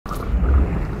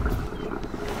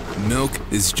Milk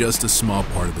is just a small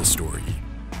part of the story.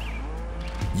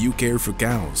 You care for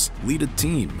cows, lead a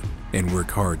team, and work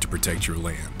hard to protect your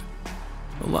land.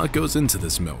 A lot goes into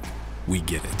this milk. We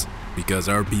get it, because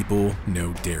our people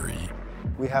know dairy.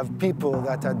 We have people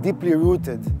that are deeply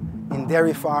rooted in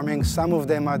dairy farming. Some of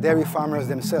them are dairy farmers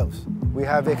themselves. We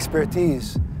have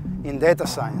expertise in data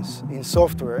science, in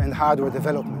software and hardware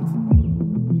development.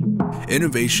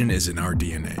 Innovation is in our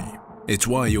DNA. It's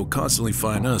why you'll constantly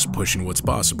find us pushing what's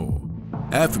possible.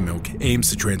 Afimilk aims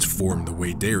to transform the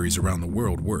way dairies around the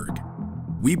world work.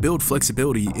 We build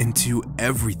flexibility into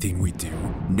everything we do,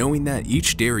 knowing that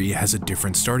each dairy has a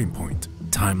different starting point,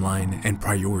 timeline, and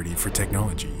priority for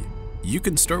technology. You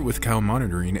can start with cow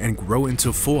monitoring and grow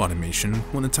into full automation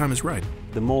when the time is right.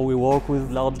 The more we work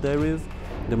with large dairies,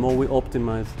 the more we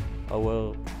optimize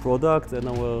our product and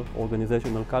our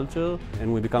organizational culture,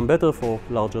 and we become better for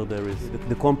larger dairies.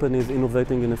 The company is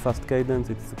innovating in a fast cadence.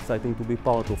 It's exciting to be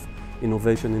part of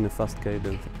innovation in a fast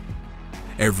cadence.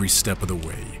 Every step of the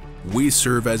way, we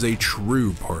serve as a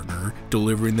true partner,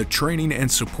 delivering the training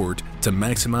and support to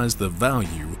maximize the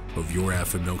value of your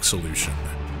Afimilk solution.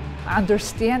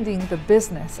 Understanding the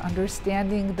business,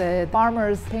 understanding the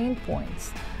farmers' pain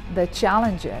points, the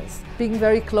challenges, being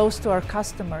very close to our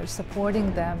customers,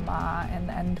 supporting them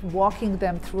and walking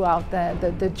them throughout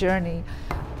the journey.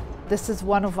 This is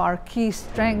one of our key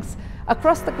strengths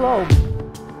across the globe.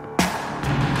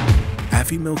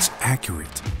 Afimilk's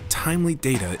accurate, timely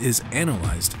data is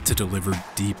analyzed to deliver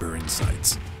deeper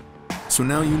insights. So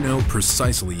now you know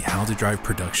precisely how to drive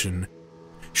production,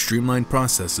 streamline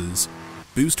processes,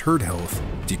 boost herd health,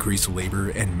 decrease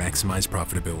labor, and maximize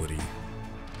profitability.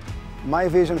 My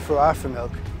vision for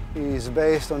Afimilk is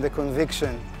based on the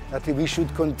conviction that we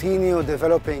should continue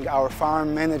developing our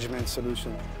farm management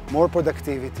solution, more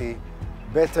productivity,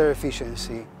 better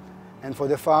efficiency, and for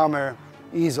the farmer,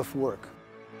 ease of work.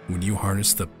 When you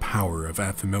harness the power of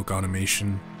Afimilk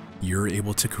automation, you're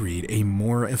able to create a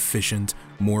more efficient,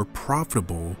 more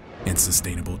profitable, and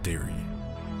sustainable dairy.